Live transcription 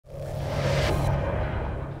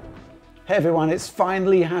Hey everyone, it's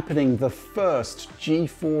finally happening. The first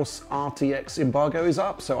GeForce RTX embargo is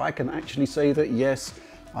up, so I can actually say that yes,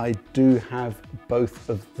 I do have both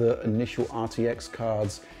of the initial RTX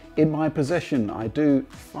cards in my possession. I do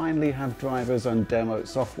finally have drivers and demo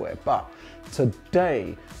software, but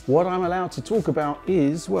today what I'm allowed to talk about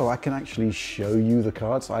is, well, I can actually show you the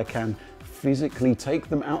cards. I can physically take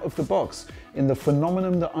them out of the box in the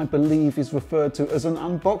phenomenon that I believe is referred to as an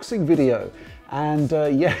unboxing video. And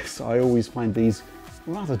yes, I always find these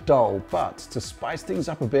rather dull, but to spice things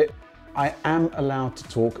up a bit, I am allowed to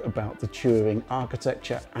talk about the Turing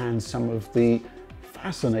architecture and some of the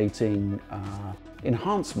fascinating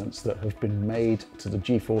enhancements that have been made to the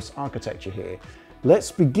GeForce architecture here.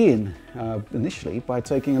 Let's begin initially by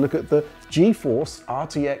taking a look at the GeForce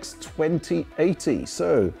RTX 2080.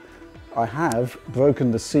 So I have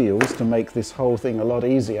broken the seals to make this whole thing a lot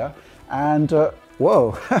easier, and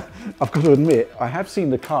whoa, I've got to admit, I have seen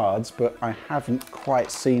the cards, but I haven't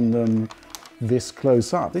quite seen them this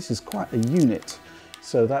close up. This is quite a unit.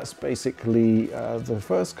 So that's basically the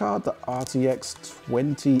first card, the RTX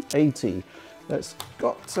 2080. That's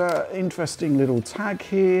got an interesting little tag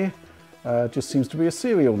here. Just seems to be a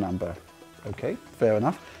serial number. Okay, fair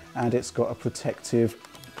enough. And it's got a protective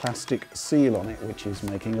plastic seal on it, which is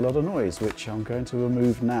making a lot of noise, which I'm going to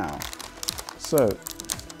remove now. So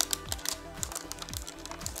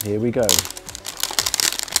here we go.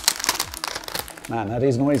 Man, that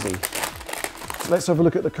is noisy. Let's have a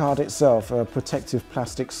look at the card itself. A protective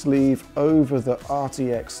plastic sleeve over the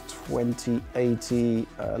RTX 2080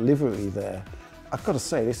 livery there. I've got to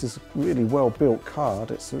say, this is a really well-built card.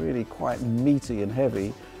 It's really quite meaty and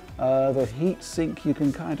heavy. The heat sink, you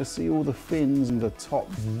can kind of see all the fins in the top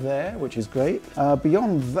there, which is great.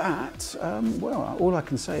 Beyond that, well, all I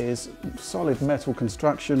can say is solid metal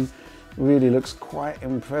construction. Really looks quite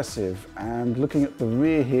impressive. And looking at the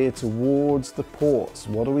rear here towards the ports,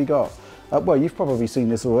 what do we got? Well, you've probably seen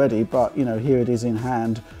this already, but you know, here it is in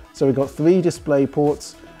hand. So we've got 3 display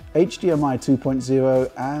ports, HDMI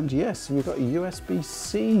 2.0, and yes, we've got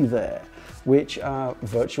USB-C there, which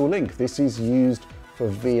virtual link. This is used for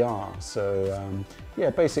VR. So yeah,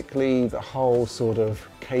 basically the whole sort of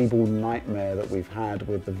cable nightmare that we've had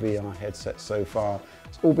with the VR headset so far,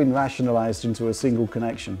 it's all been rationalized into a single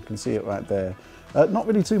connection. You can see it right there. Not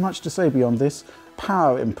really too much to say beyond this.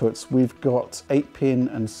 Power inputs, we've got 8-pin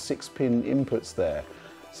and 6-pin inputs there.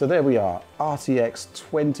 So there we are, RTX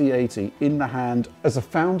 2080 in the hand. As a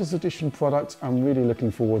Founders Edition product, I'm really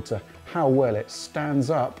looking forward to how well it stands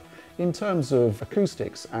up in terms of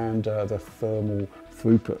acoustics and the thermal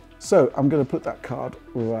throughput. So I'm going to put that card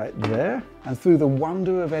right there, and through the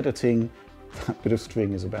wonder of editing, that bit of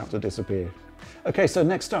string is about to disappear. Okay, so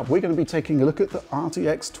next up, we're going to be taking a look at the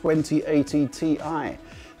RTX 2080 Ti.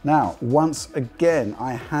 Now, once again,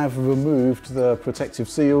 I have removed the protective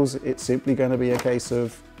seals. It's simply going to be a case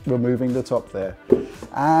of removing the top there.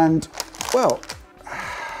 And, well,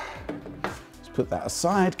 let's put that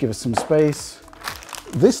aside, give us some space.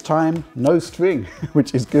 This time, no string,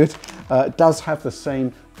 which is good. It does have the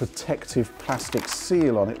same protective plastic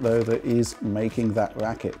seal on it, though, that is making that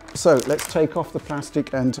racket. So let's take off the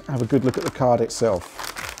plastic and have a good look at the card itself.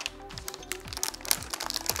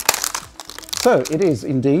 So it is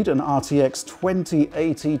indeed an RTX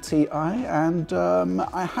 2080 Ti, and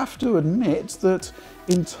I have to admit that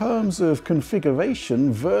in terms of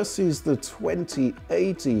configuration versus the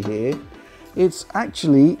 2080 here, it's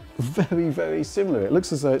actually very, very similar. It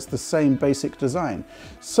looks as though it's the same basic design.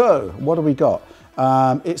 So what do we got?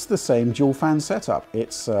 It's the same dual fan setup.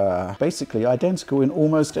 It's basically identical in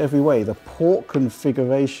almost every way. The port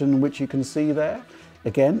configuration, which you can see there,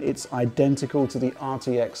 again, it's identical to the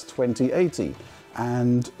RTX 2080.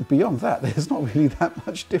 And beyond that, there's not really that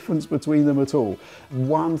much difference between them at all.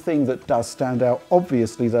 One thing that does stand out,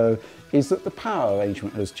 obviously, though, is that the power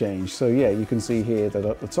arrangement has changed. So yeah, you can see here that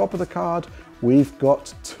at the top of the card, we've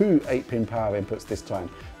got 2 8-pin power inputs this time.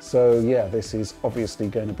 So yeah, this is obviously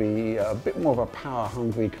going to be a bit more of a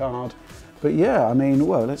power-hungry card. But yeah, I mean,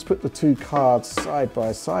 well, let's put the 2 cards side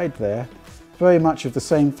by side there. Very much of the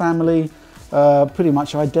same family. Pretty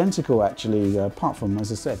much identical, actually, apart from,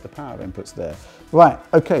 as I said, the power inputs there. Right,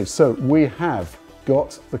 okay, so we have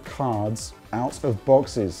got the cards out of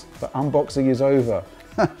boxes. The unboxing is over.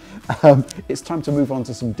 It's time to move on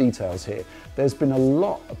to some details here. There's been a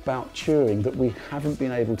lot about Turing that we haven't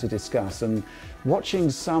been able to discuss, and watching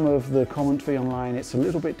some of the commentary online, it's a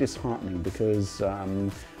little bit disheartening because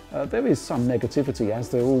there is some negativity, as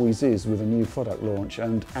there always is with a new product launch,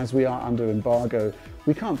 and as we are under embargo,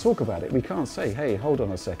 we can't talk about it. We can't say, hey, hold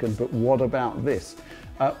on a second, but what about this?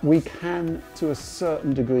 We can to a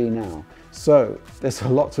certain degree now. So there's a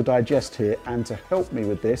lot to digest here, and to help me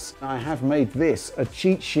with this, I have made this a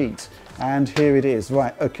cheat sheet, and here it is.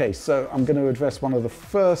 Right, okay, so I'm going to address one of the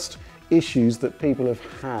first issues that people have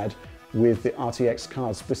had with the RTX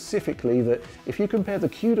cards, specifically that if you compare the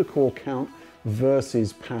CUDA core count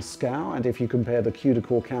versus Pascal, and if you compare the CUDA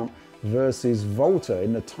core count versus Volta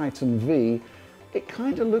in the Titan V, it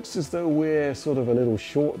kind of looks as though we're sort of a little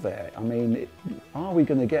short there. I mean, are we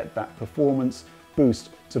going to get that performance boost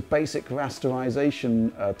to basic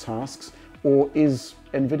rasterization tasks, or is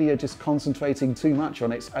Nvidia just concentrating too much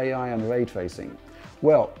on its AI and ray tracing?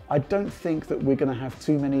 Well, I don't think that we're going to have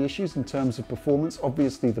too many issues in terms of performance.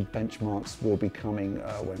 Obviously, the benchmarks will be coming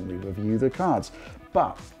when we review the cards,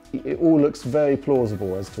 but it all looks very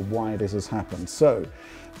plausible as to why this has happened. So,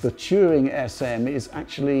 the Turing SM is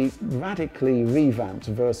actually radically revamped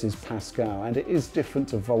versus Pascal, and it is different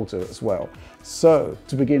to Volta as well. So,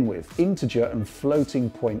 to begin with, integer and floating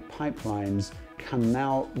point pipelines can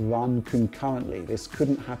now run concurrently. This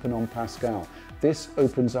couldn't happen on Pascal. This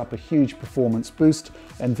opens up a huge performance boost.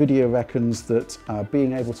 Nvidia reckons that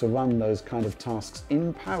being able to run those kind of tasks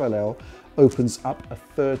in parallel opens up a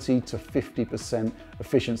 30 to 50%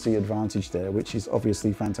 efficiency advantage there, which is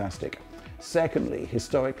obviously fantastic. Secondly,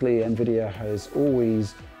 historically, Nvidia has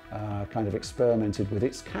always kind of experimented with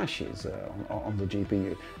its caches on the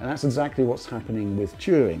GPU, and that's exactly what's happening with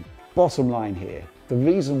Turing. Bottom line here, the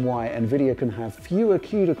reason why Nvidia can have fewer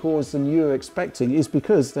CUDA cores than you're expecting is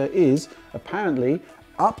because there is apparently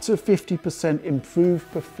up to 50% improved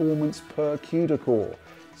performance per CUDA core.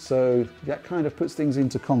 So that kind of puts things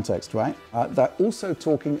into context, right? They're also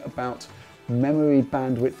talking about memory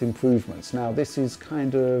bandwidth improvements. Now, this is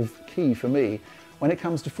kind of key for me. When it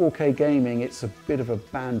comes to 4K gaming, it's a bit of a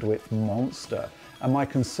bandwidth monster. And my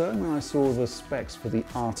concern when I saw the specs for the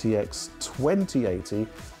RTX 2080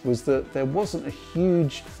 was that there wasn't a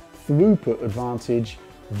huge throughput advantage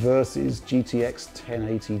versus GTX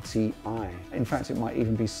 1080 Ti. In fact, it might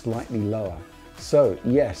even be slightly lower. So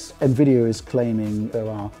yes, Nvidia is claiming there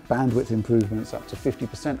are bandwidth improvements up to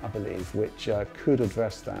 50%, I believe, which could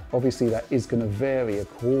address that. Obviously, that is going to vary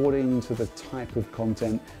according to the type of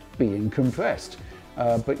content being compressed.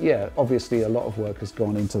 But yeah, obviously a lot of work has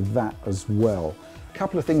gone into that as well. A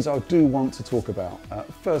couple of things I do want to talk about.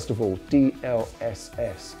 First of all,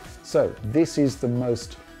 DLSS. So this is the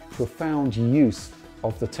most profound use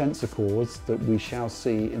of the tensor cores that we shall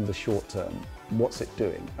see in the short term. What's it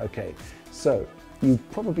doing? Okay, so you've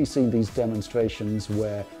probably seen these demonstrations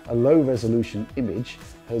where a low resolution image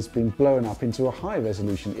has been blown up into a high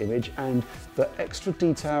resolution image, and the extra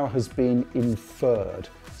detail has been inferred.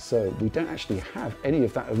 So we don't actually have any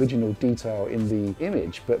of that original detail in the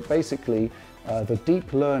image, but basically the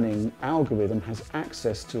deep learning algorithm has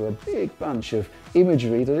access to a big bunch of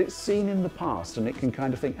imagery that it's seen in the past, and it can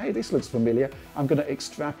kind of think, hey, this looks familiar, I'm going to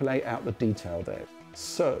extrapolate out the detail there.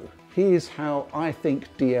 So here's how I think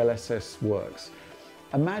DLSS works.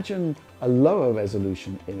 Imagine a lower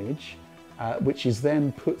resolution image, which is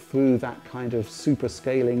then put through that kind of super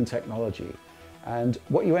scaling technology. And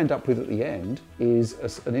what you end up with at the end is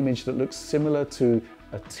an image that looks similar to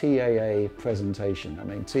a TAA presentation. I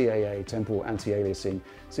mean, TAA, temporal anti-aliasing,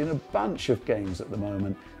 it's in a bunch of games at the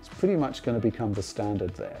moment. It's pretty much going to become the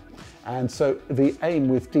standard there. And so the aim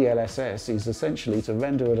with DLSS is essentially to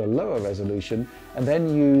render at a lower resolution and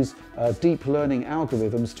then use deep learning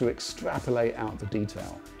algorithms to extrapolate out the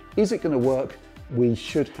detail. Is it going to work? We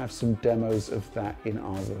should have some demos of that in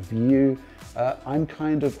our review. I'm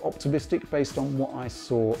kind of optimistic based on what I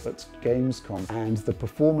saw at Gamescom, and the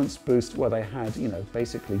performance boost, well, they had,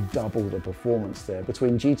 basically double the performance there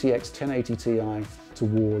between GTX 1080 Ti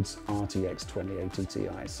towards RTX 2080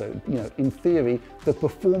 Ti. So, in theory, the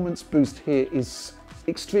performance boost here is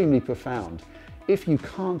extremely profound. If you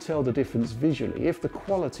can't tell the difference visually, if the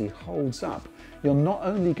quality holds up, you're not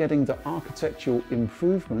only getting the architectural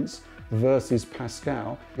improvements versus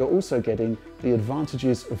Pascal, you're also getting the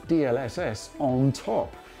advantages of DLSS on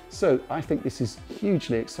top. So I think this is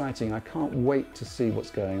hugely exciting. I can't wait to see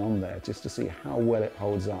what's going on there, just to see how well it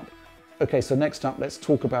holds up. Okay, so next up, let's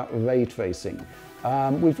talk about ray tracing.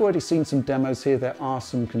 We've already seen some demos here. There are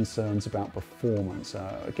some concerns about performance.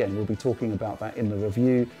 Again, we'll be talking about that in the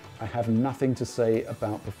review. I have nothing to say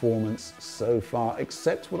about performance so far,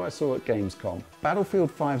 except what I saw at Gamescom.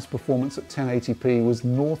 Battlefield 5's performance at 1080p was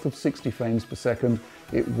north of 60 frames per second.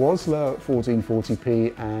 It was low at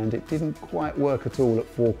 1440p, and it didn't quite work at all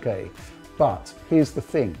at 4K. But here's the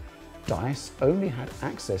thing. DICE only had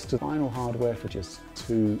access to final hardware for just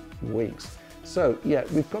 2 weeks. So yeah,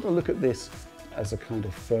 we've got to look at this as a kind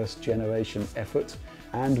of first generation effort.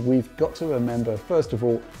 And we've got to remember, first of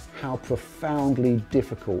all, how profoundly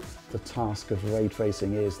difficult the task of ray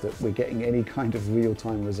tracing is, that we're getting any kind of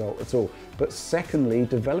real-time result at all. But secondly,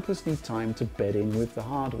 developers need time to bed in with the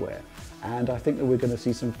hardware. And I think that we're going to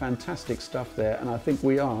see some fantastic stuff there. And I think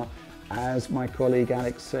we are, as my colleague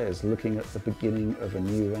Alex says, looking at the beginning of a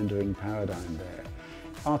new rendering paradigm there.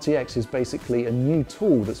 RTX is basically a new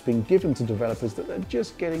tool that's been given to developers that they're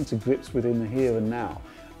just getting to grips with in the here and now.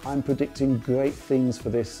 I'm predicting great things for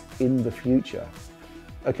this in the future.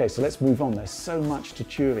 Okay, so let's move on. There's so much to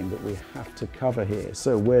Turing that we have to cover here.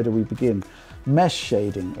 So where do we begin? Mesh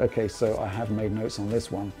shading. Okay, so I have made notes on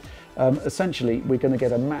this one. Essentially, we're going to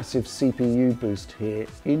get a massive CPU boost here,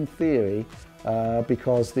 in theory,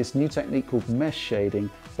 because this new technique called mesh shading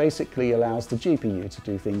basically allows the GPU to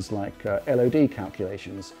do things like LOD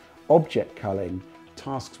calculations, object culling,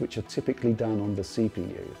 tasks which are typically done on the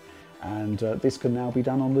CPU. And this can now be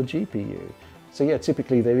done on the GPU. So yeah,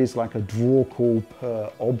 typically there is like a draw call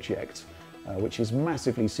per object, which is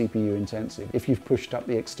massively CPU intensive. If you've pushed up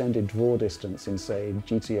the extended draw distance in, say,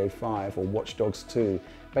 GTA 5 or Watch Dogs 2,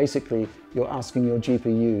 basically you're asking your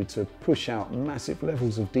GPU to push out massive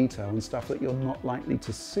levels of detail and stuff that you're not likely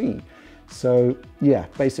to see. So yeah,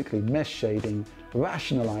 basically mesh shading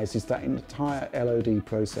rationalizes that entire LOD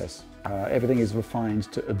process. Everything is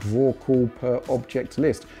refined to a draw call per object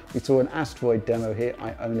list. We saw an asteroid demo here.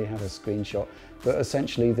 I only have a screenshot, but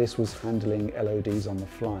essentially this was handling LODs on the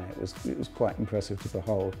fly. It was quite impressive to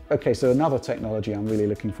behold. Okay, so another technology I'm really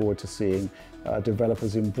looking forward to seeing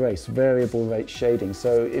developers embrace, variable rate shading.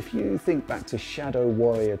 So if you think back to Shadow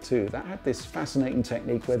Warrior 2, that had this fascinating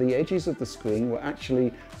technique where the edges of the screen were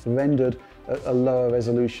actually rendered at a lower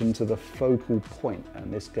resolution to the focal point,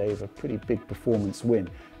 and this gave a pretty big performance win.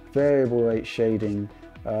 Variable rate shading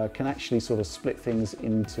can actually sort of split things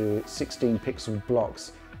into 16 pixel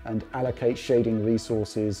blocks and allocate shading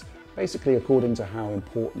resources basically according to how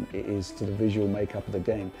important it is to the visual makeup of the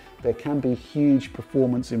game. There can be huge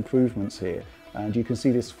performance improvements here, and you can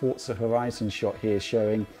see this Forza Horizon shot here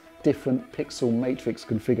showing different pixel matrix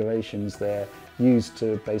configurations there used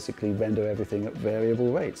to basically render everything at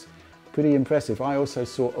variable rates. Pretty impressive. I also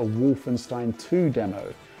saw a Wolfenstein 2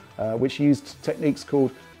 demo which used techniques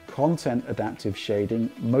called content adaptive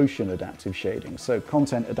shading, motion adaptive shading. So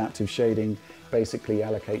content adaptive shading basically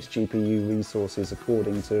allocates GPU resources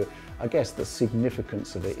according to, I guess, the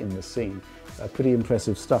significance of it in the scene. Pretty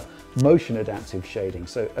impressive stuff. Motion adaptive shading.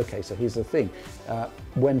 So, okay, so here's the thing.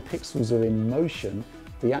 When pixels are in motion,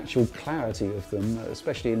 the actual clarity of them,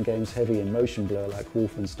 especially in games heavy in motion blur like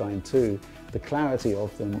Wolfenstein 2, the clarity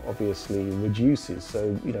of them obviously reduces.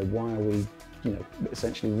 So, why are we,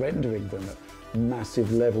 essentially rendering them at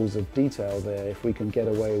massive levels of detail there if we can get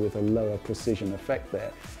away with a lower precision effect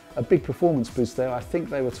there? A big performance boost there. I think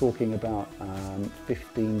they were talking about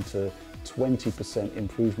 15 to 20%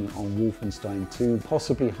 improvement on Wolfenstein 2,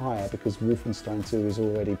 possibly higher because Wolfenstein 2 is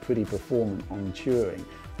already pretty performant on Turing.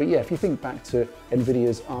 But yeah, if you think back to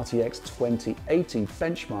Nvidia's RTX 2080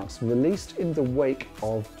 benchmarks released in the wake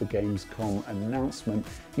of the Gamescom announcement,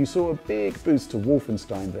 you saw a big boost to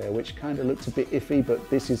Wolfenstein there, which kind of looked a bit iffy, but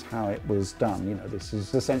this is how it was done. This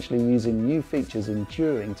is essentially using new features in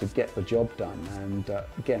Turing to get the job done, and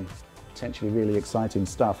again, potentially really exciting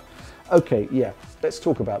stuff. Okay, yeah, let's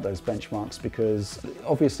talk about those benchmarks, because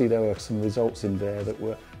obviously there were some results in there that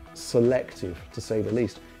were selective, to say the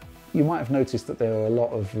least. You might have noticed that there are a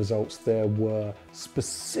lot of results there were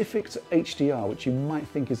specific to HDR, which you might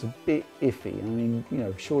think is a bit iffy. I mean,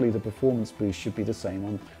 surely the performance boost should be the same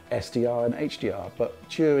on SDR and HDR, but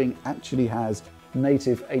Turing actually has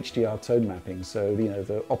native HDR tone mapping, so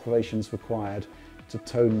the operations required to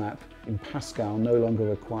tone map in Pascal no longer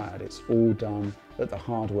required. It's all done at the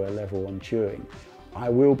hardware level on Turing. I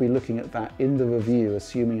will be looking at that in the review,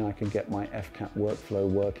 assuming I can get my FCAT workflow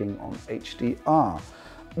working on HDR.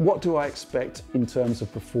 What do I expect in terms of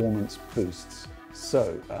performance boosts?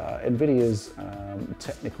 So, Nvidia's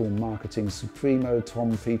technical marketing supremo,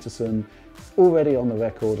 Tom Peterson, already on the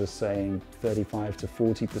record as saying 35 to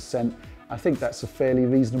 40%. I think that's a fairly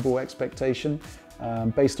reasonable expectation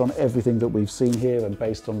based on everything that we've seen here and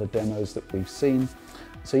based on the demos that we've seen.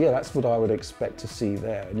 So yeah, that's what I would expect to see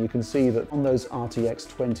there. And you can see that on those RTX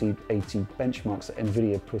 2080 benchmarks that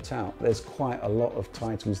Nvidia put out, there's quite a lot of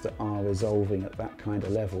titles that are resolving at that kind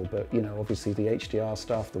of level. But obviously the HDR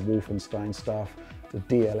stuff, the Wolfenstein stuff, the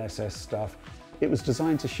DLSS stuff, it was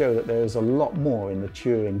designed to show that there is a lot more in the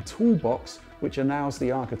Turing toolbox, which allows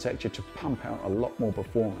the architecture to pump out a lot more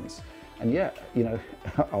performance. And yeah, you know,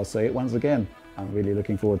 I'll say it once again, I'm really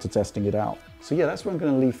looking forward to testing it out. So yeah, that's where I'm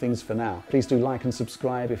going to leave things for now. Please do like and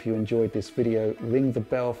subscribe if you enjoyed this video. Ring the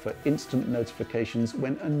bell for instant notifications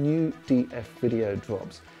when a new DF video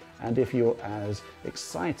drops. And if you're as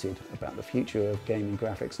excited about the future of gaming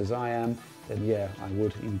graphics as I am, then yeah, I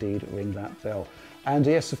would indeed ring that bell. And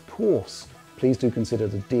yes, of course, please do consider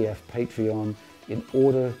the DF Patreon in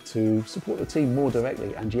order to support the team more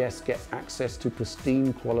directly, and yes, get access to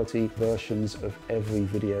pristine quality versions of every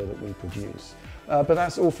video that we produce. But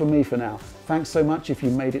that's all from me for now. Thanks so much if you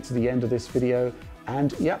made it to the end of this video,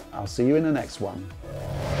 and yep, I'll see you in the next one.